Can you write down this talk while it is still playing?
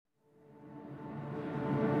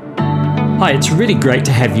Hi, it's really great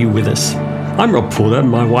to have you with us. I'm Rob Porter.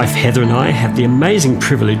 My wife Heather and I have the amazing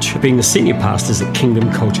privilege of being the senior pastors at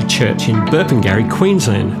Kingdom Culture Church in Burpengary,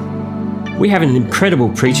 Queensland. We have an incredible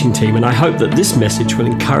preaching team, and I hope that this message will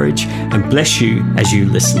encourage and bless you as you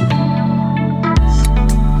listen.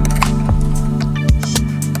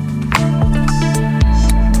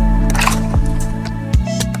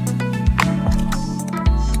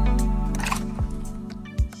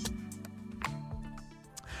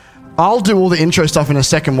 I'll do all the intro stuff in a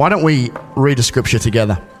second. Why don't we read a scripture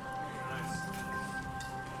together?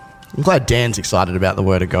 I'm glad Dan's excited about the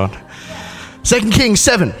word of God. 2 Kings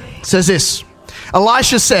 7 says this.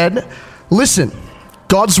 Elisha said, listen,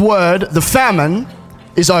 God's word, the famine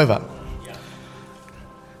is over.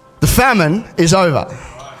 The famine is over.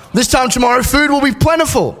 This time tomorrow, food will be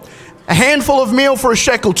plentiful. A handful of meal for a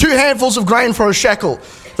shekel, 2 handfuls of grain for a shekel.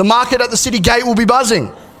 The market at the city gate will be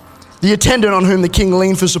buzzing. The attendant on whom the king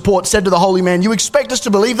leaned for support said to the holy man, you expect us to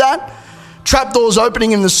believe that? Trapdoors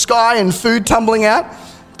opening in the sky and food tumbling out?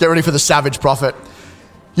 Get ready for the savage prophet.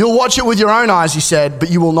 You'll watch it with your own eyes, he said, but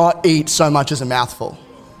you will not eat so much as a mouthful.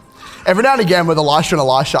 Every now and again with Elisha and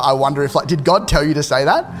Elisha, I wonder if, did God tell you to say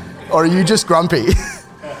that? Or are you just grumpy?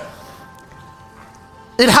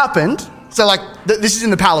 It happened. So this is in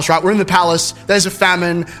the palace, right? We're in the palace. There's a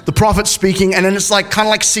famine. The prophet's speaking. And then it's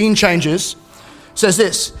kind of scene changes. It says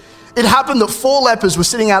this. It happened that 4 lepers were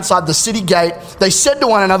sitting outside the city gate. They said to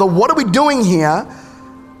one another, what are we doing here,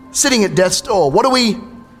 sitting at death's door? What are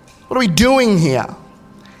we doing here?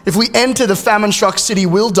 If we enter the famine-struck city,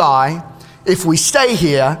 we'll die. If we stay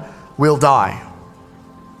here, we'll die.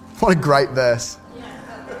 What a great verse.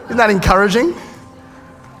 Isn't that encouraging?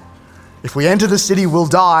 If we enter the city, we'll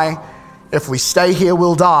die. If we stay here,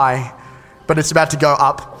 we'll die. But it's about to go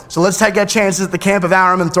up. So let's take our chances at the camp of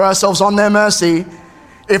Aram and throw ourselves on their mercy.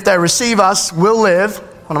 If they receive us, we'll live.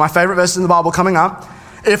 One of my favorite verses in the Bible coming up.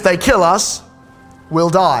 If they kill us,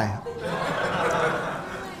 we'll die.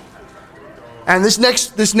 And this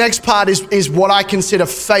next part is what I consider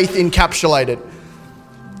faith encapsulated.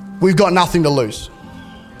 We've got nothing to lose.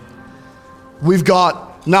 We've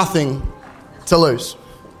got nothing to lose.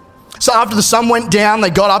 So after the sun went down, they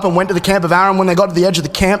got up and went to the camp of Aram. When they got to the edge of the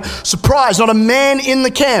camp, surprise, not a man in the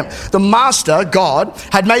camp. The master, God,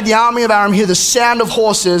 had made the army of Aram hear the sound of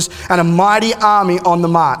horses and a mighty army on the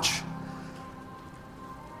march.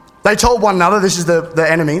 They told one another, this is the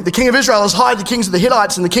enemy, the king of Israel has hired the kings of the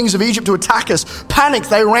Hittites and the kings of Egypt to attack us. Panicked,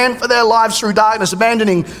 they ran for their lives through darkness,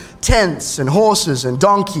 abandoning tents and horses and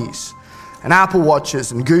donkeys and Apple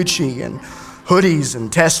Watches and Gucci and hoodies and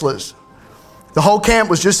Teslas. The whole camp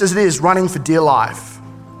was just as it is, running for dear life.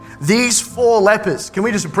 These 4 lepers, can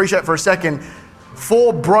we just appreciate for a second,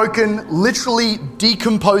 4 broken, literally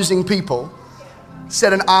decomposing people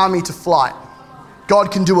set an army to flight.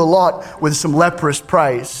 God can do a lot with some leprous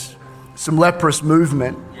praise, some leprous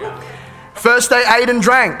movement. First they ate and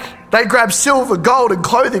drank. They grabbed silver, gold, and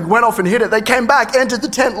clothing, went off and hid it. They came back, entered the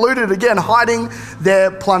tent, looted it again, hiding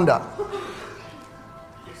their plunder.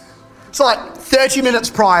 So 30 minutes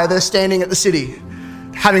prior, they're standing at the city,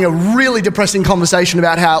 having a really depressing conversation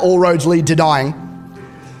about how all roads lead to dying.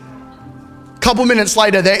 A couple minutes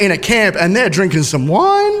later, they're in a camp and they're drinking some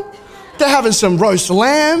wine. They're having some roast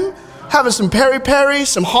lamb, having some peri-peri,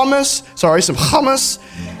 some hummus.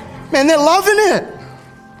 Man, they're loving it.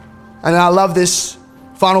 And I love this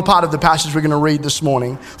final part of the passage we're going to read this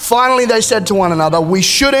morning. Finally, they said to one another, we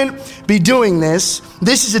shouldn't be doing this.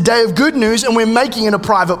 This is a day of good news and we're making it a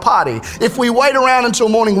private party. If we wait around until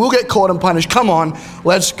morning, we'll get caught and punished. Come on,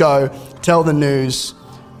 let's go tell the news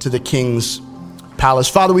to the king's palace.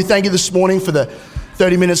 Father, we thank you this morning for the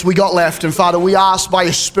 30 minutes we got left. And Father, we ask by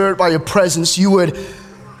your spirit, by your presence, you would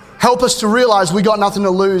help us to realize we got nothing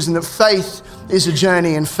to lose and that faith is a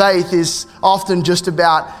journey and faith is often just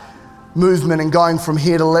about movement and going from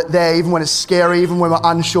here to there, even when it's scary, even when we're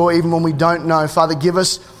unsure, even when we don't know. Father, give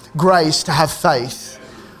us grace to have faith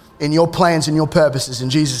in your plans and your purposes. In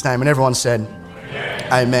Jesus' name. And everyone said,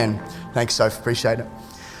 Amen. Thanks, Soph. Appreciate it.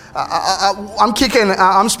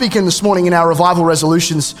 I'm speaking this morning in our Revival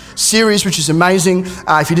Resolutions series, which is amazing.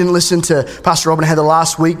 If you didn't listen to Pastor Rob and Heather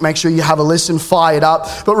last week, make sure you have a listen, fire it up.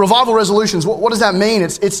 But Revival Resolutions, what does that mean?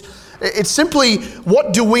 It's simply,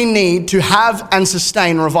 what do we need to have and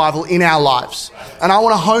sustain revival in our lives? And I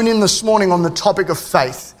want to hone in this morning on the topic of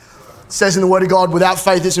faith. It says in the Word of God, without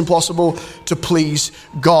faith it's impossible to please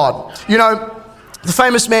God. You know, the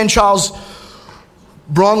famous man Charles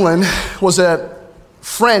Bronlin was a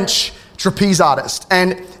French trapeze artist.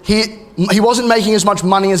 And he wasn't making as much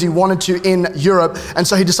money as he wanted to in Europe, and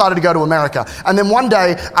so he decided to go to America. And then one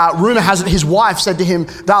day, rumor has it, his wife said to him,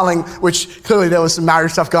 darling, which clearly there was some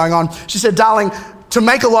marriage stuff going on. She said, darling, to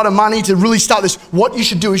make a lot of money, to really start this, what you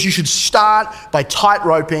should do is you should start by tight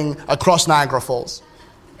roping across Niagara Falls.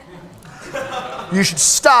 You should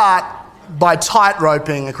start by tight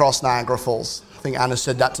roping across Niagara Falls. I think Anna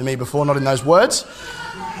said that to me before, not in those words.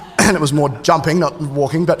 And it was more jumping, not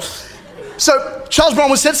walking. But so Charles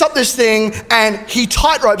Bronwyn sets up this thing and he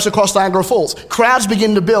tight ropes across Niagara Falls. Crowds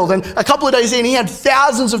begin to build. And a couple of days in, he had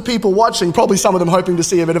thousands of people watching, probably some of them hoping to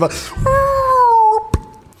see a bit of a...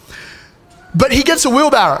 But he gets a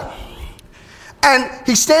wheelbarrow. And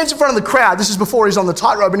he stands in front of the crowd. This is before he's on the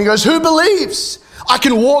tightrope. And he goes, who believes I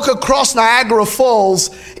can walk across Niagara Falls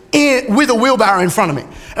with a wheelbarrow in front of me?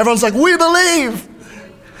 Everyone's like, we believe.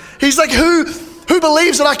 He's like, who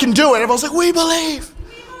believes that I can do it? Everyone's like, we believe.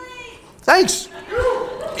 Thanks.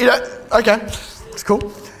 Okay, it's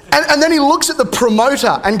cool. And then he looks at the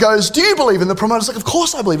promoter and goes, do you believe? And the promoter's like, of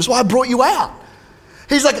course I believe. That's why I brought you out.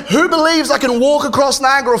 He's like, who believes I can walk across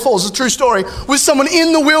Niagara Falls? It's a true story. With someone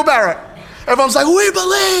in the wheelbarrow. Everyone's like, we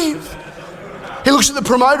believe. He looks at the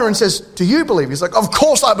promoter and says, do you believe? He's like, of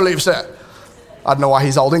course I believe, sir. I don't know why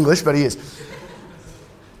he's Old English, but he is.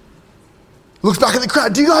 Looks back at the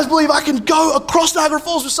crowd. Do you guys believe I can go across Niagara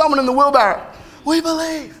Falls with someone in the wheelbarrow? We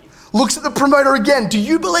believe. Looks at the promoter again. Do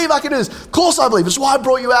you believe I can do this? Of course I believe. That's why I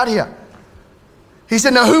brought you out here. He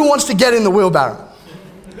said, now who wants to get in the wheelbarrow?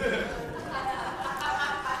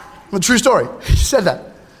 A true story. He said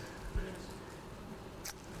that.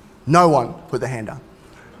 No one put their hand up.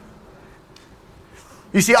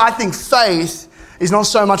 You see, I think faith is not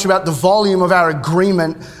so much about the volume of our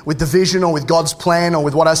agreement with the vision or with God's plan or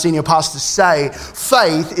with what our senior pastors say.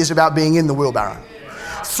 Faith is about being in the wheelbarrow.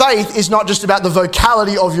 Faith is not just about the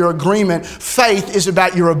vocality of your agreement. Faith is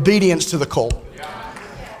about your obedience to the call.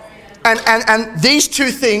 And these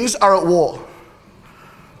two things are at war.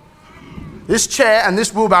 This chair and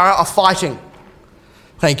this wheelbarrow are fighting.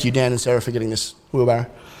 Thank you, Dan and Sarah, for getting this wheelbarrow.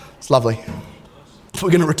 It's lovely. We're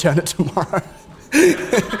going to return it tomorrow.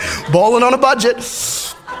 Balling on a budget.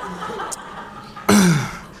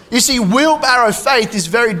 You see, wheelbarrow faith is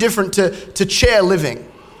very different to chair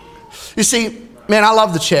living. You see, man, I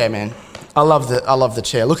love the chair, man. I love the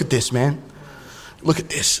chair. Look at this, man. Look at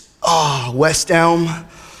this. Oh, West Elm,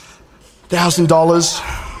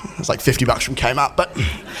 $1,000. It's like $50 from Kmart, but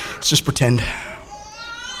let's just pretend.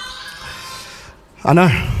 I know.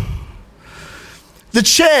 The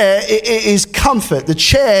chair is comfort. The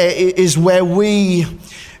chair is where we,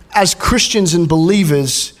 as Christians and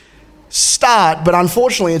believers, start, but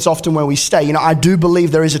unfortunately it's often where we stay. You know, I do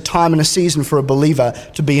believe there is a time and a season for a believer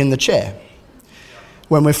to be in the chair.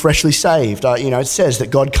 When we're freshly saved, it says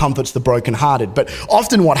that God comforts the brokenhearted. But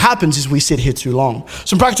often what happens is we sit here too long.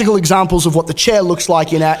 Some practical examples of what the chair looks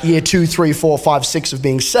like in our year 2, 3, 4, 5, 6 of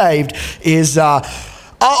being saved is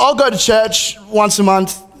I'll go to church once a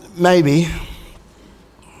month, maybe.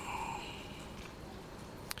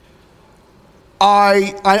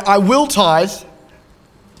 I will tithe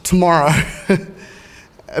tomorrow.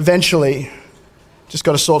 Eventually. Just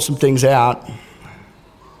got to sort some things out.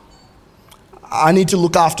 I need to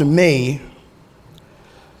look after me.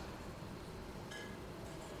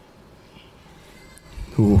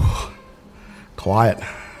 Ooh, quiet.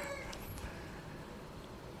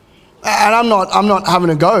 And I'm not having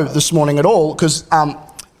a go this morning at all because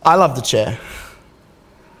I love the chair.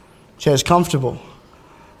 Chair's comfortable.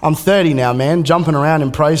 I'm 30 now, man. Jumping around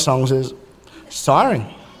in praise songs is tiring.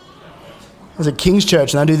 I was at King's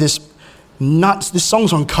Church and they do this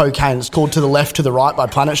song's on cocaine. It's called To the Left, To the Right by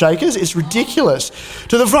Planet Shakers. It's ridiculous.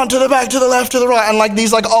 To the front, to the back, to the left, to the right. And like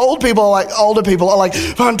these like older people are like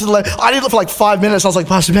front to the left. I did it for like 5 minutes. I was like,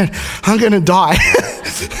 Pastor Ben, I'm going to die.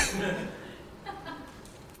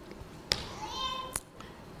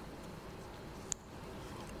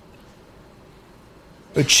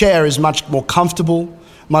 A chair is much more comfortable,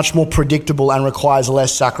 much more predictable, and requires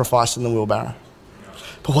less sacrifice than the wheelbarrow.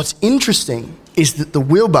 But what's interesting is that the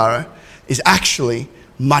wheelbarrow is actually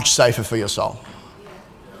much safer for your soul.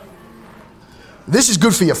 This is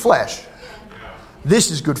good for your flesh.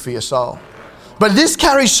 This is good for your soul. But this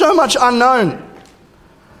carries so much unknown.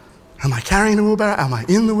 Am I carrying the wheelbarrow? Am I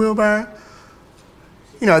in the wheelbarrow?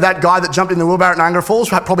 You know, that guy that jumped in the wheelbarrow at Niagara Falls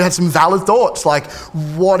probably had some valid thoughts, like,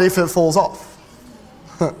 what if it falls off?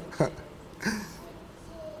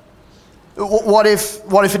 What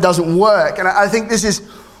if it doesn't work? And I think this is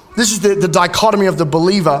the dichotomy of the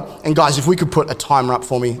believer. And guys, if we could put a timer up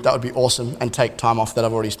for me, that would be awesome. And take time off that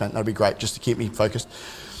I've already spent. That would be great, just to keep me focused.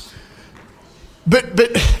 But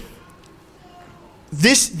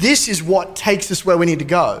This is what takes us where we need to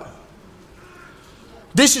go.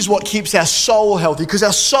 This is what keeps our soul healthy, because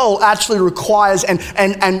our soul actually requires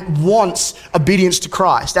and wants obedience to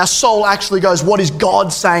Christ. Our soul actually goes, what is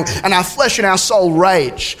God saying? And our flesh and our soul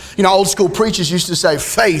rage. You know, old school preachers used to say,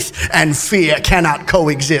 faith and fear cannot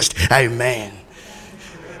coexist. Amen.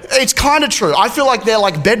 It's kind of true. I feel like they're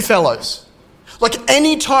like bedfellows. Like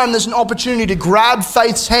anytime there's an opportunity to grab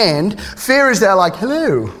faith's hand, fear is there like,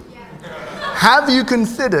 hello, have you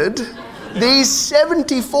considered these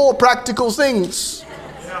 74 practical things?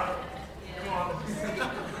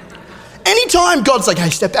 Anytime God's like,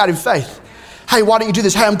 hey, step out in faith. Hey, why don't you do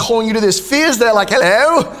this? Hey, I'm calling you to this. Fear's there like,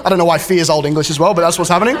 hello. I don't know why fear's Old English as well, but that's what's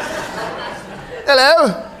happening.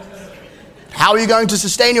 Hello. How are you going to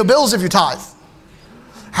sustain your bills if you tithe?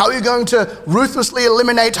 How are you going to ruthlessly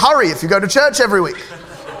eliminate hurry if you go to church every week?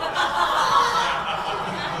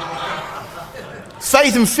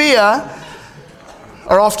 Faith and fear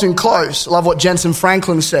are often close. I love what Jensen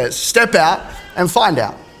Franklin says. Step out and find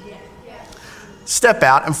out. Step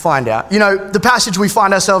out and find out. You know, the passage we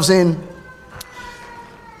find ourselves in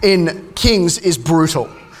Kings is brutal.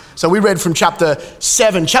 So we read from chapter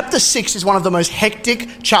 7. Chapter 6 is one of the most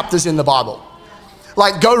hectic chapters in the Bible.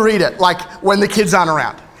 Like, go read it, like when the kids aren't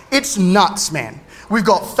around. It's nuts, man. We've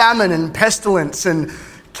got famine and pestilence and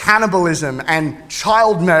cannibalism and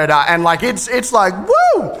child murder, and like it's like,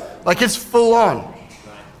 woo! Like it's full on.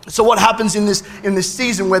 So what happens in this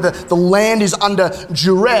season where the land is under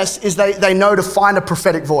duress is they know to find a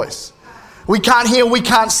prophetic voice. We can't hear, we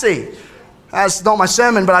can't see. That's not my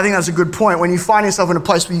sermon, but I think that's a good point. When you find yourself in a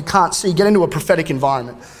place where you can't see, get into a prophetic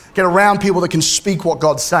environment. Get around people that can speak what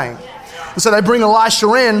God's saying. And so they bring Elisha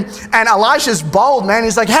in, and Elisha's bold, man.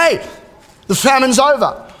 He's like, hey, the famine's over.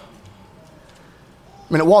 I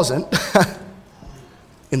mean, it wasn't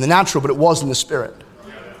in the natural, but it was in the spirit.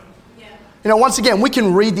 You know, once again, we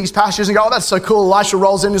can read these passages and go, oh, that's so cool. Elisha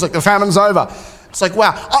rolls in, he's like, the famine's over. It's like,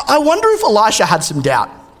 wow. I wonder if Elisha had some doubt.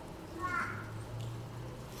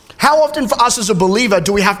 How often for us as a believer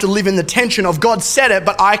do we have to live in the tension of God said it,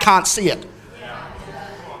 but I can't see it?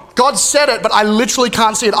 God said it, but I literally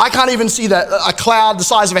can't see it. I can't even see a cloud the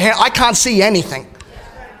size of a hair. I can't see anything.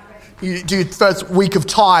 You do your first week of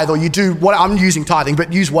tithe, or you do what I'm using tithing,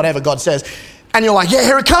 but use whatever God says. And you're like, yeah,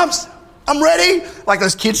 here it comes. I'm ready. Like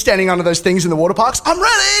those kids standing under those things in the water parks. I'm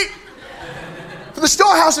ready for the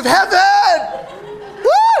storehouse of heaven.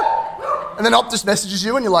 Woo! And then Optus messages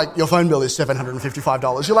you and you're like, your phone bill is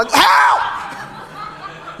 $755. You're like,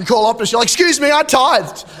 how? You call Optus, you're like, excuse me, I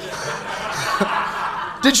tithed.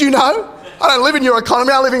 Did you know? I don't live in your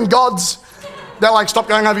economy, I live in God's. They're like, stop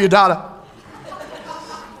going over your data.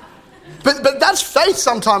 But that's faith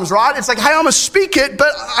sometimes, right? It's like, hey, I'm going to speak it,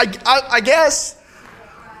 but I guess.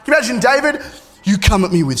 Can you imagine David? You come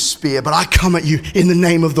at me with spear, but I come at you in the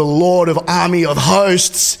name of the Lord of army of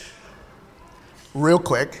hosts. Real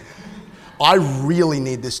quick, I really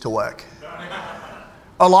need this to work.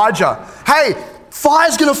 Elijah, hey,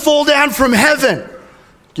 fire's going to fall down from heaven.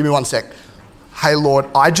 Give me 1 sec. Hey, Lord,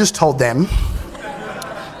 I just told them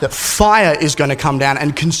that fire is going to come down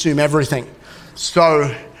and consume everything.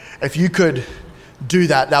 So if you could do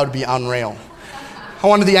that, that would be unreal. I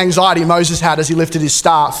wonder the anxiety Moses had as he lifted his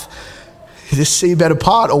staff. Is this sea better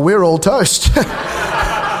part or we're all toast?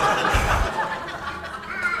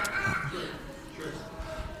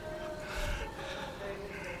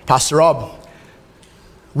 Pastor Rob,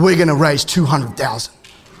 we're going to raise 200,000.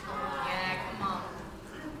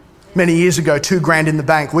 Many years ago, $2,000 in the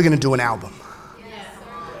bank, we're going to do an album.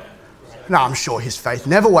 No, I'm sure his faith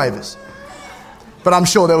never wavers. But I'm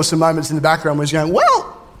sure there were some moments in the background where he's going,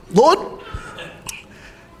 well, Lord,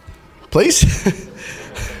 please,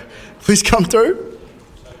 please come through.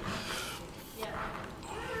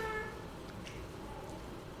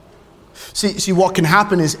 See, what can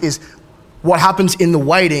happen is what happens in the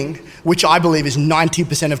waiting, which I believe is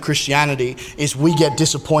 90% of Christianity, is we get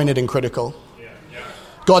disappointed and critical.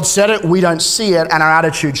 God said it, we don't see it, and our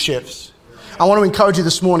attitude shifts. I want to encourage you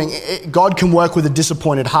this morning, God can work with a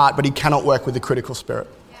disappointed heart, but he cannot work with a critical spirit.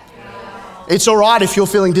 It's all right if you're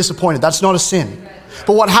feeling disappointed. That's not a sin.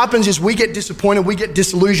 But what happens is we get disappointed, we get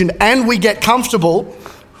disillusioned, and we get comfortable,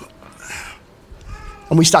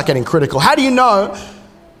 and we start getting critical. How do you know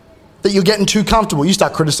that you're getting too comfortable? You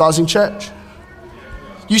start criticizing church.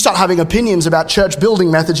 You start having opinions about church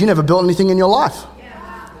building methods. You never built anything in your life.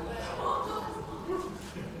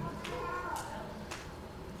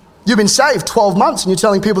 You've been saved 12 months and you're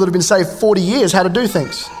telling people that have been saved 40 years how to do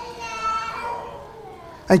things.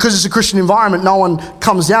 And because it's a Christian environment, no one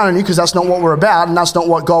comes down on you because that's not what we're about and that's not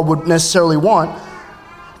what God would necessarily want.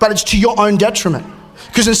 But it's to your own detriment.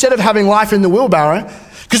 Because instead of having life in the wheelbarrow,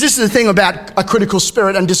 because this is the thing about a critical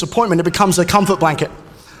spirit and disappointment, it becomes a comfort blanket.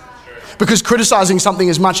 Because criticizing something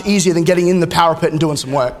is much easier than getting in the parapet and doing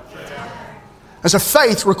some work. And so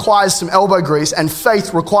faith requires some elbow grease, and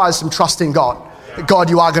faith requires some trust in God. God,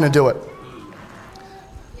 you are going to do it.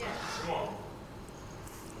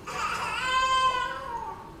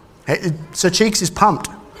 Hey, Sir Cheeks is pumped.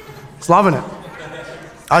 He's loving it.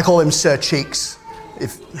 I call him Sir Cheeks.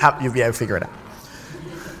 You'll be able to figure it out.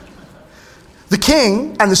 The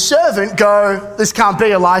king and the servant go, this can't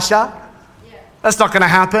be, Elisha. That's not going to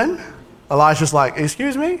happen. Elisha's like,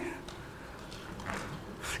 excuse me?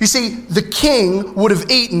 You see, the king would have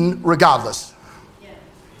eaten regardless.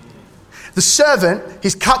 The servant,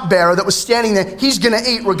 his cupbearer that was standing there, he's going to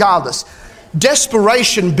eat regardless.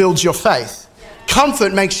 Desperation builds your faith.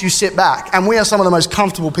 Comfort makes you sit back. And we are some of the most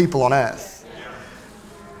comfortable people on earth.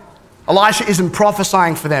 Elisha isn't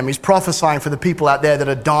prophesying for them. He's prophesying for the people out there that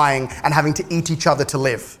are dying and having to eat each other to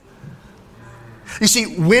live. You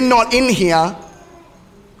see, we're not in here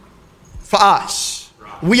for us.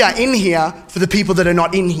 We are in here for the people that are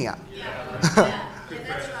not in here.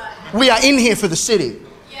 We are in here for the city.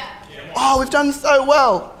 Oh, we've done so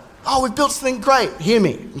well. Oh, we've built something great. Hear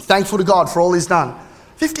me. I'm thankful to God for all he's done.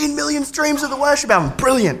 15 million streams of the worship album.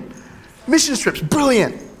 Brilliant. Mission trips.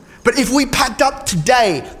 Brilliant. But if we packed up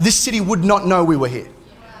today, this city would not know we were here.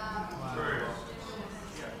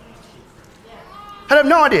 I'd have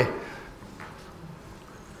no idea.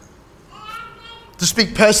 To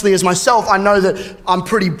speak personally as myself, I know that I'm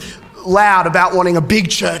pretty loud about wanting a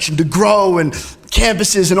big church and to grow and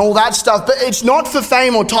campuses and all that stuff, but it's not for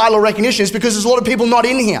fame or title or recognition. It's because there's a lot of people not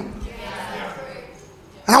in here.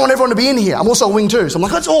 And I want everyone to be in here. I'm also a wing too, so I'm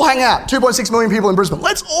like, let's all hang out. 2.6 million people in Brisbane.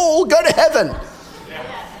 Let's all go to heaven.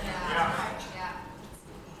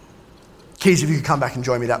 Keys, if you could come back and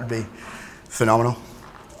join me, that would be phenomenal.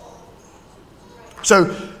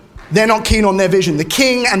 So they're not keen on their vision. The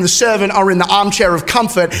king and the servant are in the armchair of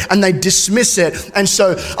comfort and they dismiss it. And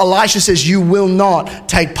so Elisha says, you will not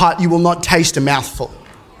take part, you will not taste a mouthful.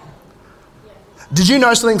 Did you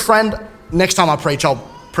know something, friend? Next time I preach, I'll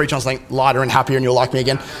preach on something lighter and happier and you'll like me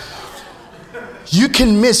again. You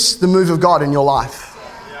can miss the move of God in your life.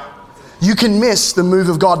 You can miss the move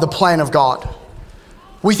of God, the plan of God.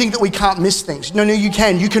 We think that we can't miss things. No, you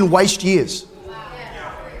can. You can waste years.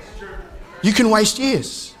 You can waste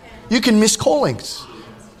years. You can miss callings.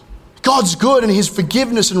 God's good and his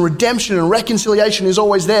forgiveness and redemption and reconciliation is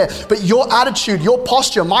always there. But your attitude, your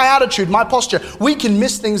posture, my attitude, my posture, we can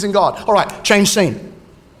miss things in God. All right, change scene.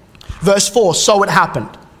 Verse 4, so it happened.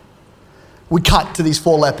 We cut to these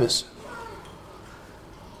 4 lepers.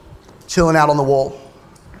 Chilling out on the wall.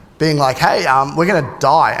 Being like, hey, we're going to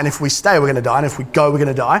die. And if we stay, we're going to die. And if we go, we're going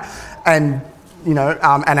to die. And, and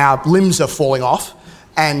our limbs are falling off.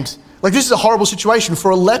 And this is a horrible situation.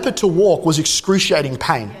 For a leper to walk was excruciating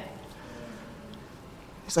pain.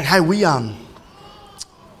 He's like, hey, we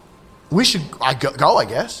should go, I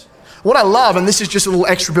guess. What I love, and this is just a little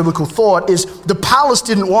extra biblical thought, is the palace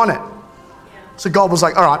didn't want it. So God was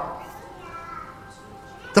like, all right.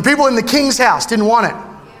 The people in the king's house didn't want it.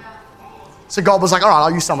 So God was like, all right,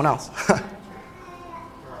 I'll use someone else.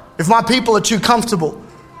 If my people are too comfortable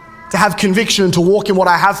to have conviction and to walk in what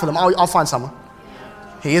I have for them, I'll find someone.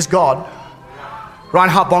 He is God.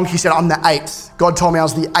 Reinhard Bonnke said, I'm the 8th. God told me I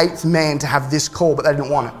was the 8th man to have this call, but they didn't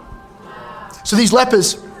want it. So these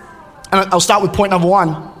lepers, and I'll start with point number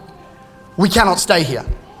 1. We cannot stay here.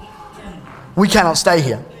 We cannot stay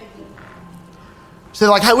here. So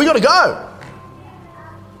they're like, hey, we got to go.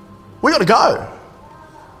 We got to go.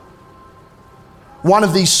 One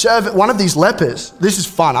of these lepers, this is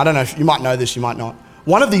fun. I don't know if you might know this, you might not.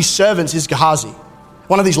 One of these servants is Gehazi.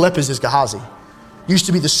 One of these lepers is Gehazi. Used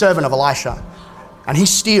to be the servant of Elisha. And he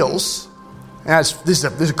steals. This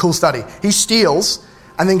is a cool study. He steals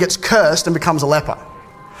and then gets cursed and becomes a leper.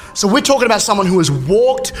 So we're talking about someone who has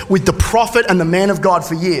walked with the prophet and the man of God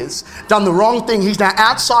for years, done the wrong thing. He's now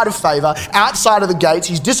outside of favor, outside of the gates.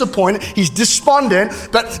 He's disappointed. He's despondent,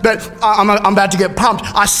 but I'm about to get pumped.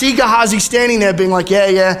 I see Gehazi standing there being like,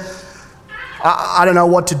 I don't know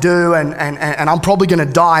what to do, and I'm probably going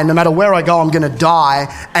to die. No matter where I go, I'm going to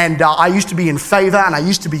die. And I used to be in favor, and I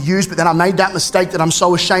used to be used, but then I made that mistake that I'm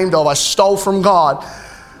so ashamed of. I stole from God.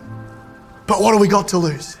 But what do we got to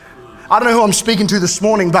lose? I don't know who I'm speaking to this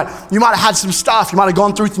morning, but you might have had some stuff. You might have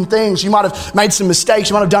gone through some things. You might have made some mistakes.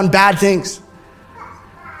 You might have done bad things.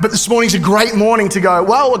 But this morning's a great morning to go,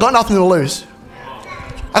 well, I've got nothing to lose.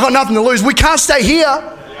 I've got nothing to lose. We can't stay here.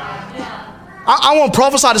 I want to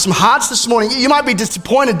prophesy to some hearts this morning. You might be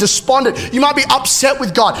disappointed, despondent. You might be upset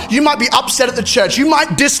with God. You might be upset at the church. You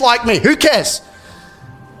might dislike me. Who cares?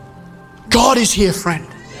 God is here, friend.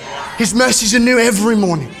 His mercies are new every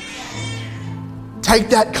morning. Take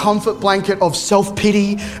that comfort blanket of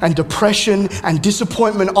self-pity and depression and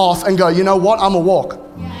disappointment off and go, you know what? I'm a walk.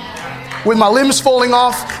 With my limbs falling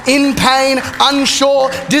off, in pain,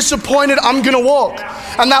 unsure, disappointed, I'm going to walk.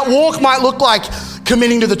 And that walk might look like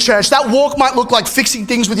committing to the church. That walk might look like fixing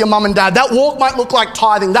things with your mum and dad. That walk might look like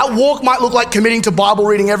tithing. That walk might look like committing to Bible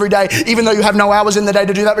reading every day, even though you have no hours in the day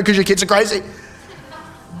to do that because your kids are crazy.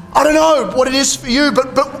 I don't know what it is for you,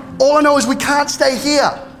 but all I know is we can't stay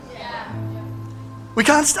here. We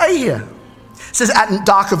can't stay here. It says at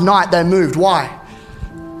dark of night they moved. Why?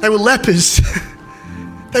 They were lepers.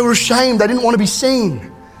 They were ashamed. They didn't want to be seen.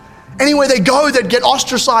 Anywhere they go, they'd get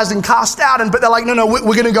ostracized and cast out. But they're like, no, we're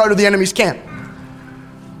going to go to the enemy's camp.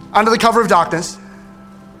 Under the cover of darkness.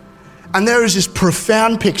 And there is this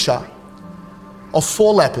profound picture of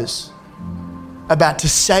 4 lepers about to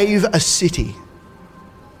save a city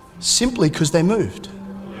simply because they moved.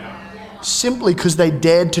 Simply because they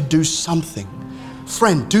dared to do something.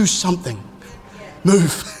 Friend, do something.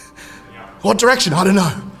 Move. What direction? I don't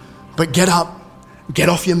know. But get up. Get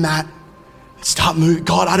off your mat. Start moving.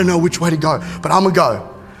 God, I don't know which way to go, but I'm going to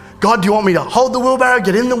go. God, do you want me to hold the wheelbarrow,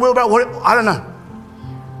 get in the wheelbarrow? What? I don't know.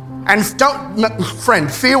 And friend,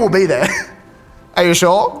 fear will be there. Are you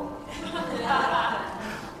sure?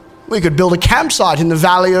 We could build a campsite in the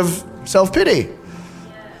valley of self-pity.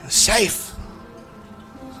 Safe.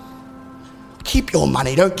 Keep your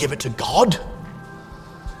money. Don't give it to God.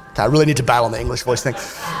 Okay, I really need to bail on the English voice thing.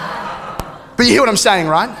 But you hear what I'm saying,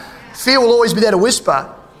 right? Fear will always be there to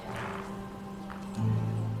whisper.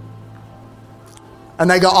 And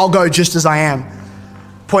they go, I'll go just as I am.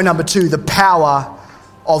 Point number 2, the power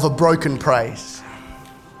of a broken praise.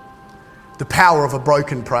 The power of a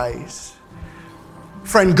broken praise.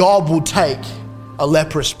 Friend, God will take a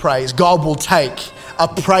leprous praise. God will take a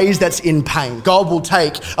praise that's in pain. God will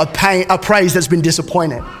take a praise that's been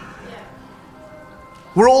disappointed.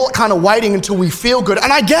 We're all kind of waiting until we feel good.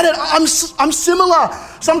 And I get it. I'm similar.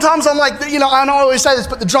 Sometimes I'm like, and I always say this,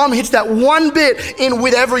 but the drum hits that one bit in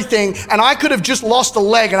with everything, and I could have just lost a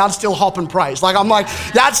leg and I'd still hop and praise. I'm like,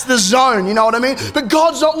 that's the zone, you know what I mean? But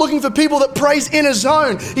God's not looking for people that praise in a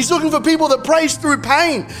zone. He's looking for people that praise through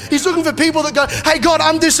pain. He's looking for people that go, hey God,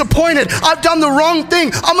 I'm disappointed. I've done the wrong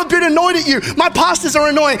thing. I'm a bit annoyed at you. My pastors are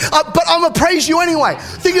annoying, but I'm going to praise you anyway.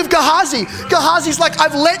 Think of Gehazi. Gehazi's like,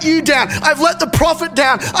 I've let you down. I've let the prophet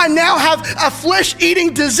down. I now have a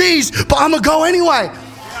flesh-eating disease, but I'm going to go anyway.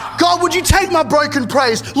 God, would you take my broken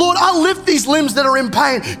praise? Lord, I'll lift these limbs that are in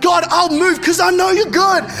pain. God, I'll move because I know you're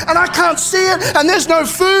good and I can't see it and there's no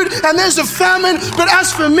food and there's a famine. But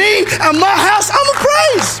as for me and my house, I'm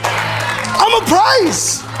a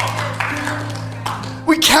praise.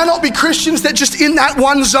 We cannot be Christians that just in that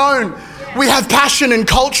one zone. We have passion and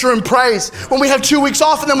culture and praise. When we have 2 weeks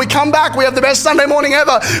off and then we come back, we have the best Sunday morning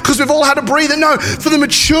ever because we've all had to breathe it. No, for the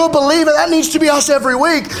mature believer, that needs to be us every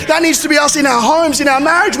week. That needs to be us in our homes, in our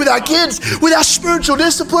marriage, with our kids, with our spiritual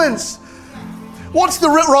disciplines. What's the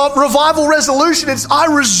revival resolution? It's I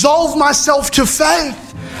resolve myself to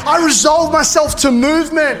faith. I resolve myself to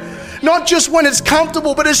movement. Not just when it's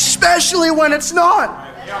comfortable, but especially when it's not.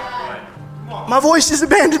 My voice is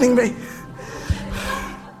abandoning me.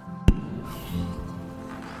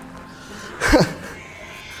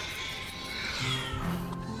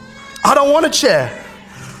 I don't want a chair.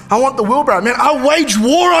 I want the wheelbarrow. Man, I wage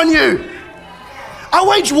war on you. I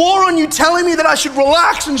wage war on you telling me that I should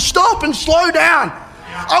relax and stop and slow down.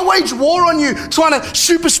 I wage war on you trying to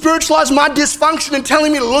super spiritualize my dysfunction and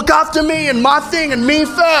telling me to look after me and my thing and me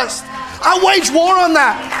first. I wage war on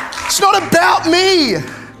that. It's not about me.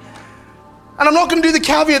 And I'm not going to do the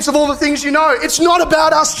caveats of all the things you know. It's not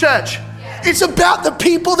about us, church. It's about the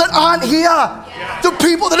people that aren't here. The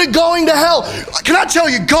people that are going to hell. Can I tell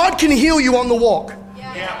you, God can heal you on the walk.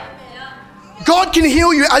 God can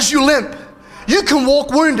heal you as you limp. You can walk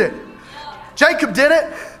wounded. Jacob did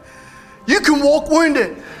it. You can walk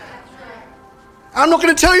wounded. I'm not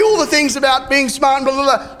going to tell you all the things about being smart and blah,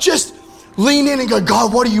 blah, blah. Just lean in and go,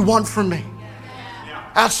 God, what do you want from me?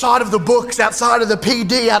 Outside of the books, outside of the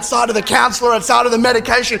PD, outside of the counselor, outside of the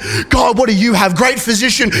medication. God, what do you have? Great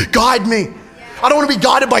physician, guide me. I don't want to be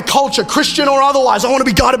guided by culture, Christian or otherwise. I want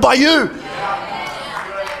to be guided by you.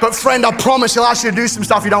 But friend, I promise he'll ask you to do some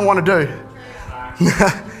stuff you don't want to do.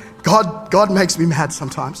 God makes me mad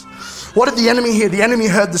sometimes. What did the enemy hear? The enemy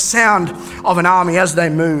heard the sound of an army as they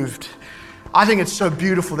moved. I think it's so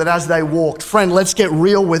beautiful that as they walked, friend, let's get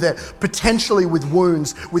real with it, potentially with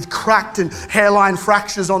wounds, with cracked and hairline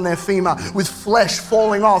fractures on their femur, with flesh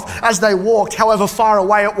falling off. As they walked, however far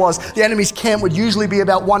away it was, the enemy's camp would usually be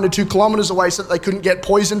about 1 to 2 kilometers away so that they couldn't get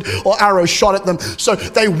poisoned or arrows shot at them. So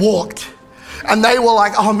they walked and they were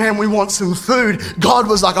like, oh man, we want some food. God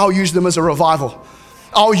was like, I'll use them as a revival.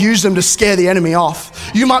 I'll use them to scare the enemy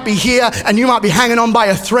off. You might be here and you might be hanging on by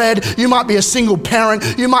a thread. You might be a single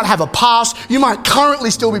parent. You might have a past. You might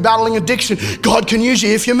currently still be battling addiction. God can use you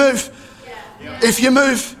if you move. If you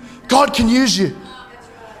move, God can use you.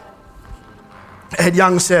 Ed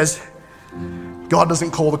Young says, God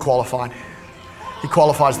doesn't call the qualified. He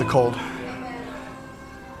qualifies the called.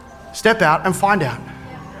 Step out and find out.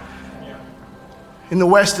 In the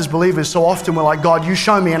West as believers, so often we're like, God, you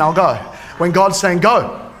show me and I'll go. When God's saying,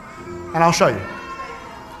 go, and I'll show you.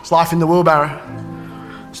 It's life in the wheelbarrow.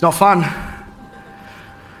 It's not fun.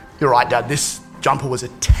 You're right, Dad, this jumper was a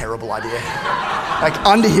terrible idea. Like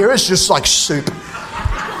under here, it's just like soup.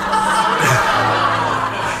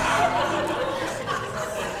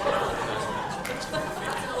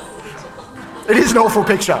 It is an awful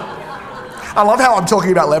picture. I love how I'm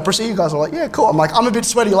talking about leprosy. You guys are like, yeah, cool. I'm like, I'm a bit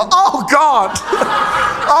sweaty. You're like, oh God.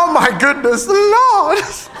 Oh my goodness, Lord.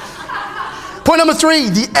 Point number 3,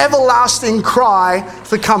 the everlasting cry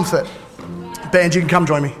for comfort. Band, you can come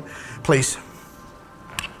join me, please.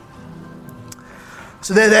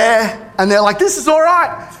 So they're there and they're like, this is all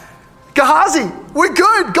right. Gehazi, we're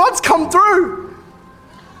good. God's come through.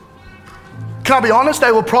 Can I be honest?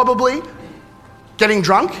 They were probably getting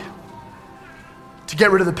drunk to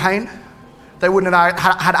get rid of the pain. They wouldn't have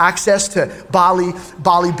had access to barley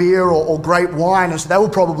beer or grape wine. And so they were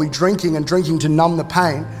probably drinking to numb the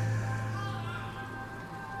pain.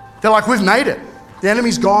 They're like, we've made it. The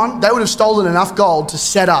enemy's gone. They would have stolen enough gold to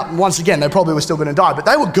set up. And once again, they probably were still going to die, but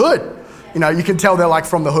they were good. You know, you can tell they're like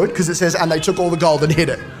from the hood because it says, and they took all the gold and hid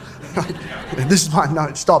it. This is mine.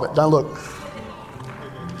 No, stop it. Don't look.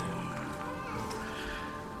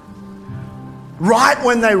 Right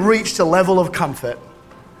when they reached a level of comfort,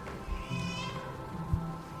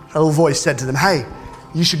 a little voice said to them, hey,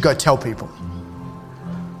 you should go tell people.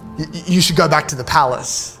 You should go back to the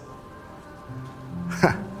palace.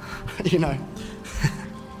 You know.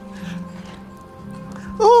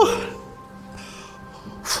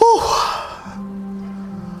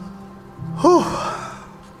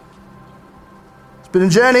 It's been a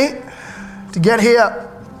journey to get here.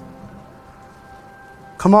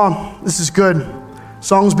 Come on, this is good.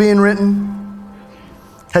 Songs being written.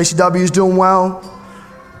 KCW is doing well.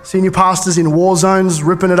 Senior pastors in war zones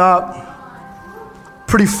ripping it up.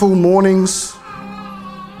 Pretty full mornings.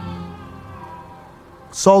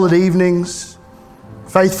 Solid evenings,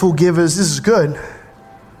 faithful givers. This is good.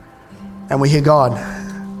 And we hear God.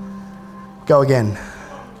 Go again.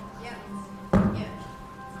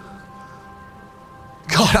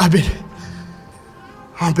 God, I'm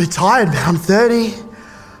a bit tired, man. I'm 30.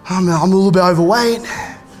 I'm a little bit overweight.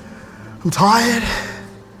 I'm tired.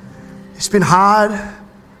 It's been hard.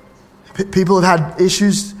 People have had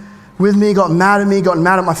issues with me, gotten mad at me, gotten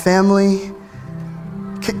mad at my family.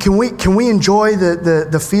 Can we enjoy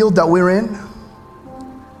the field that we're in?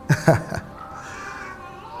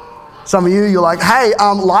 Some of you, you're like, hey,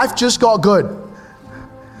 life just got good.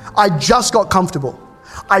 I just got comfortable.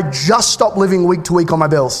 I just stopped living week to week on my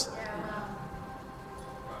bills.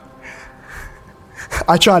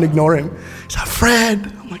 I try and ignore him. He's like,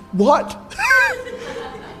 Fred. I'm like, what?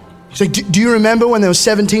 He's like, do you remember when there were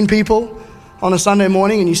 17 people on a Sunday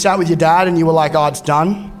morning and you sat with your dad and you were like, oh, it's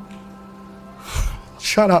done?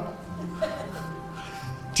 Shut up.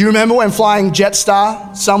 Do you remember when flying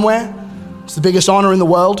Jetstar somewhere? It's the biggest honor in the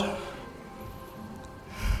world.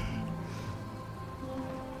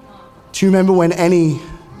 Do you remember when any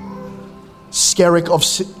skerrick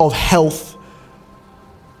of health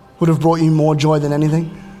would have brought you more joy than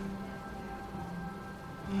anything?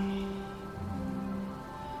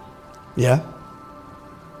 Yeah?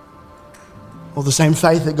 Well, the same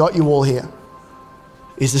faith that got you all here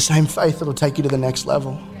is the same faith that'll take you to the next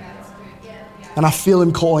level. And I feel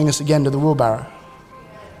him calling us again to the wheelbarrow.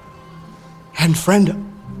 And friend,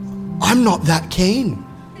 I'm not that keen.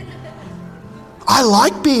 I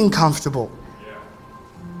like being comfortable.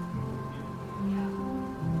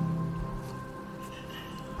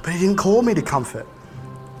 But he didn't call me to comfort.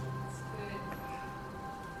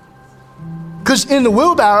 Because in the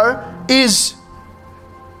wheelbarrow is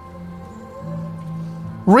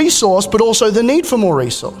resource, but also the need for more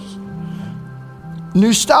resource.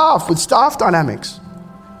 New staff with staff dynamics.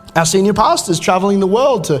 Our senior pastors traveling the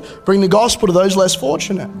world to bring the gospel to those less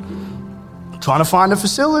fortunate. Trying to find a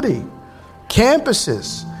facility.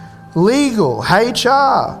 campuses, legal,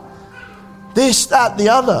 HR, this, that, the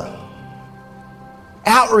other,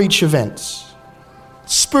 outreach events,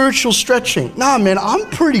 spiritual stretching. Nah, man, I'm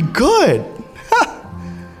pretty good.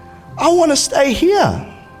 I want to stay here.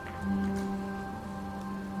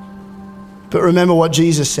 But remember what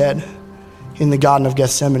Jesus said in the Garden of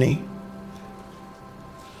Gethsemane.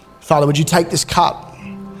 Father, would you take this cup?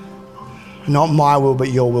 Not my will, but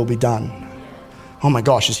your will be done. Oh my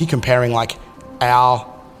gosh, is he comparing like our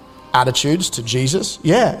attitudes to Jesus?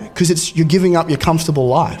 Yeah, because you're giving up your comfortable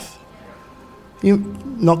life. You're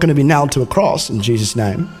not going to be nailed to a cross in Jesus'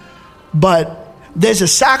 name. But there's a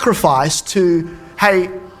sacrifice to, hey,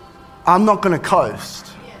 I'm not going to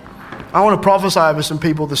coast. I want to prophesy over some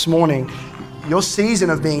people this morning. Your season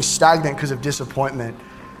of being stagnant because of disappointment,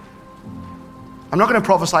 I'm not going to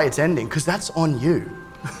prophesy it's ending because that's on you.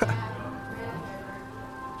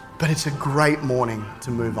 But it's a great morning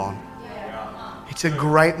to move on. It's a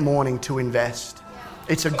great morning to invest.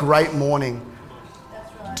 It's a great morning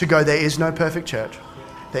to go, there is no perfect church.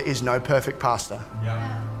 There is no perfect pastor.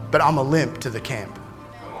 But I'm a limp to the camp.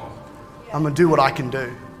 I'm going to do what I can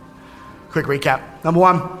do. Quick recap. Number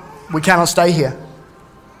one, we cannot stay here.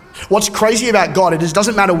 What's crazy about God, it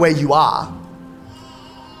doesn't matter where you are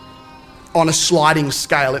on a sliding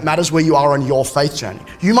scale. It matters where you are on your faith journey.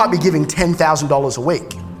 You might be giving $10,000 a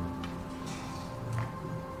week.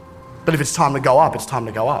 But if it's time to go up, it's time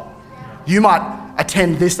to go up. You might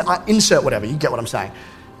attend this, insert whatever, you get what I'm saying.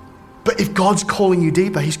 But if God's calling you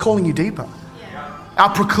deeper, he's calling you deeper.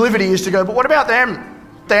 Our proclivity is to go, but what about them?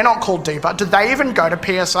 They're not called deeper. Do they even go to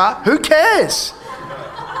PSR? Who cares?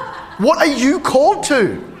 What are you called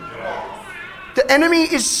to? The enemy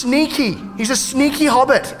is sneaky. He's a sneaky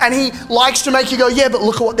hobbit, and he likes to make you go, yeah, but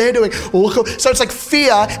look at what they're doing. So it's like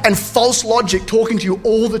fear and false logic talking to you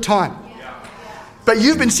all the time. But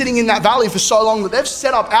you've been sitting in that valley for so long that they've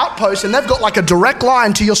set up outposts and they've got like a direct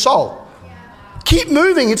line to your soul. Keep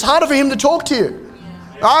moving. It's harder for him to talk to you.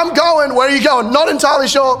 I'm going. Where are you going? Not entirely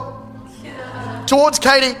sure. Towards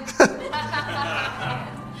Katie.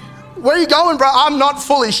 Where are you going, bro? I'm not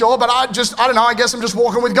fully sure, but I don't know. I guess I'm just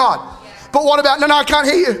walking with God. But what about, no, I can't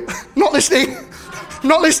hear you. Not listening.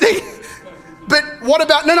 Not listening. But what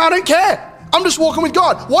about, no, I don't care. I'm just walking with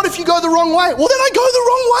God. What if you go the wrong way? Well, then I go the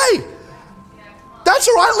wrong way. That's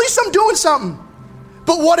all right. At least I'm doing something.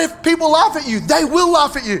 But what if people laugh at you? They will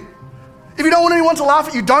laugh at you. If you don't want anyone to laugh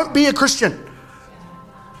at you, don't be a Christian.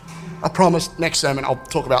 I promise next sermon I'll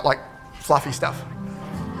talk about like fluffy stuff.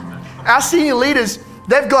 Our senior leaders,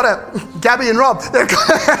 they've got Gabby and Rob, they've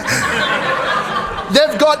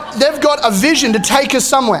got a vision to take us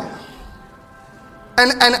somewhere.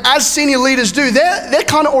 And as senior leaders do, they're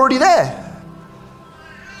kind of already there.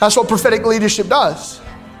 That's what prophetic leadership does.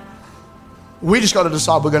 We just got to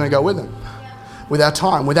decide we're going to go with them. With our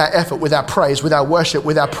time, with our effort, with our praise, with our worship,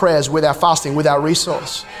 with our prayers, with our fasting, with our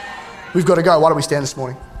resource. We've got to go. Why don't we stand this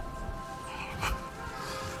morning?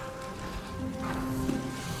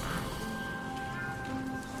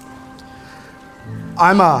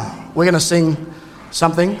 We're going to sing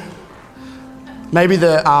something. Maybe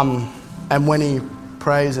the, and when he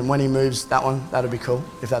prays and when he moves, that one, that'd be cool,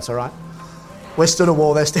 if that's all right. We're stood a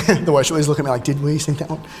wall there, the worship leader's looking at me like, did we sing that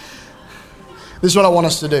one? This is what I want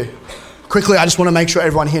us to do. Quickly, I just want to make sure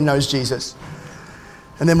everyone here knows Jesus.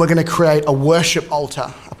 And then we're going to create a worship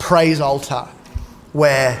altar, a praise altar,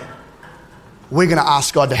 where we're going to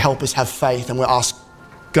ask God to help us have faith, and we're going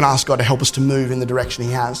to ask God to help us to move in the direction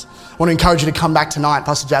he has. I want to encourage you to come back tonight.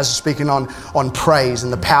 Pastor Jazz is speaking on praise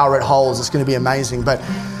and the power it holds. It's going to be amazing. But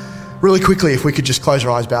really quickly, if we could just close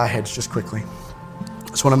our eyes, bow our heads just quickly. I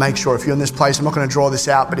just want to make sure if you're in this place, I'm not going to draw this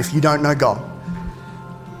out, but if you don't know God,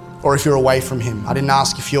 or if you're away from him, I didn't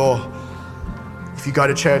ask if you go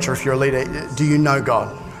to church or if you're a leader, do you know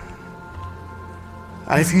God?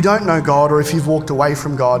 And if you don't know God, or if you've walked away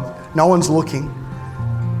from God, no one's looking.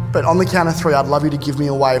 But on the count of 3, I'd love you to give me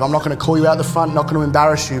a wave. I'm not going to call you out the front, not going to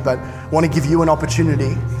embarrass you, but I want to give you an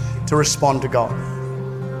opportunity to respond to God.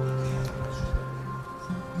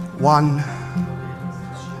 1,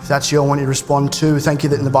 if that's you, I want you to respond. 2, thank you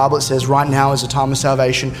that in the Bible it says right now is a time of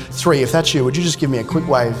salvation. 3, if that's you, would you just give me a quick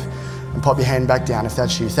wave and pop your hand back down if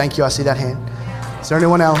that's you. Thank you, I see that hand. Is there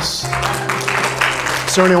anyone else?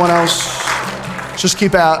 Is there anyone else? Just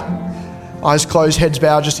keep our eyes closed, heads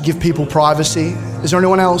bowed, just to give people privacy. Is there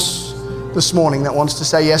anyone else this morning that wants to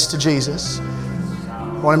say yes to Jesus?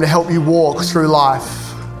 I want him to help you walk through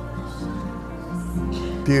life.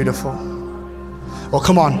 Beautiful. Well,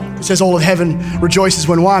 come on. It says all of heaven rejoices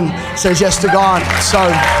when one says yes to God. So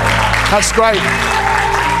that's great.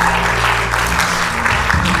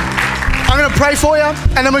 I'm going to pray for you,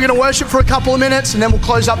 and then we're going to worship for a couple of minutes, and then we'll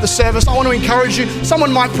close up the service. I want to encourage you.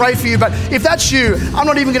 Someone might pray for you, but if that's you, I'm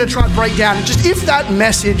not even going to try to break down. Just if that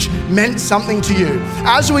message meant something to you,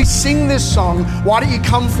 as we sing this song, why don't you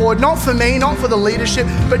come forward, not for me, not for the leadership,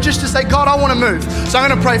 but just to say, God, I want to move. So I'm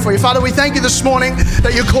going to pray for you. Father, we thank you this morning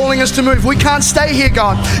that you're calling us to move. We can't stay here,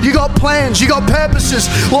 God. You got plans, you got purposes.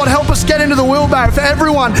 Lord, help us get into the wheelbarrow. For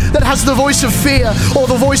everyone that has the voice of fear or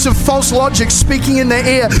the voice of false logic speaking in their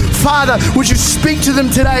ear, Father, would you speak to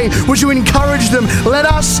them today? Would you encourage them? Let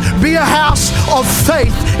us be a house of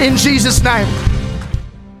faith in Jesus' name.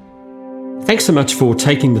 Thanks so much for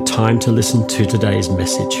taking the time to listen to today's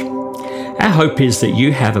message. Our hope is that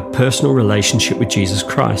you have a personal relationship with Jesus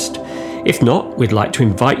Christ. If not, we'd like to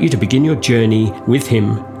invite you to begin your journey with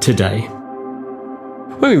him today.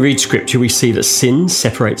 When we read Scripture, we see that sin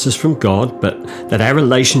separates us from God, but that our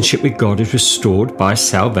relationship with God is restored by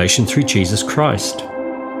salvation through Jesus Christ.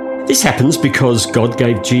 This happens because God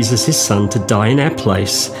gave Jesus his Son to die in our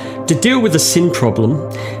place, to deal with the sin problem,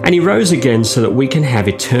 and he rose again so that we can have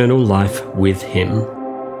eternal life with him.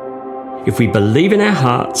 If we believe in our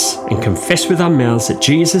hearts and confess with our mouths that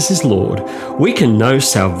Jesus is Lord, we can know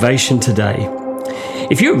salvation today.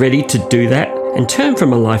 If you're ready to do that and turn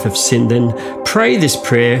from a life of sin, then pray this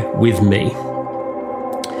prayer with me.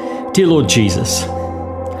 Dear Lord Jesus,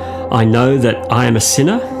 I know that I am a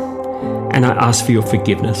sinner and I ask for your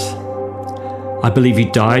forgiveness. I believe you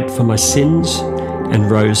died for my sins and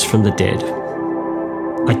rose from the dead.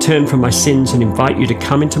 I turn from my sins and invite you to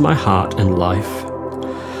come into my heart and life.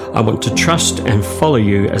 I want to trust and follow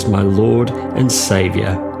you as my Lord and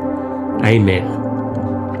Saviour. Amen.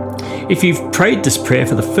 If you've prayed this prayer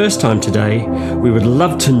for the first time today, we would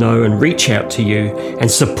love to know and reach out to you and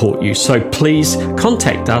support you. So please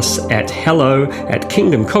contact us at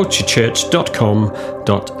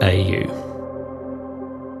hello@kingdomculturechurch.com.au.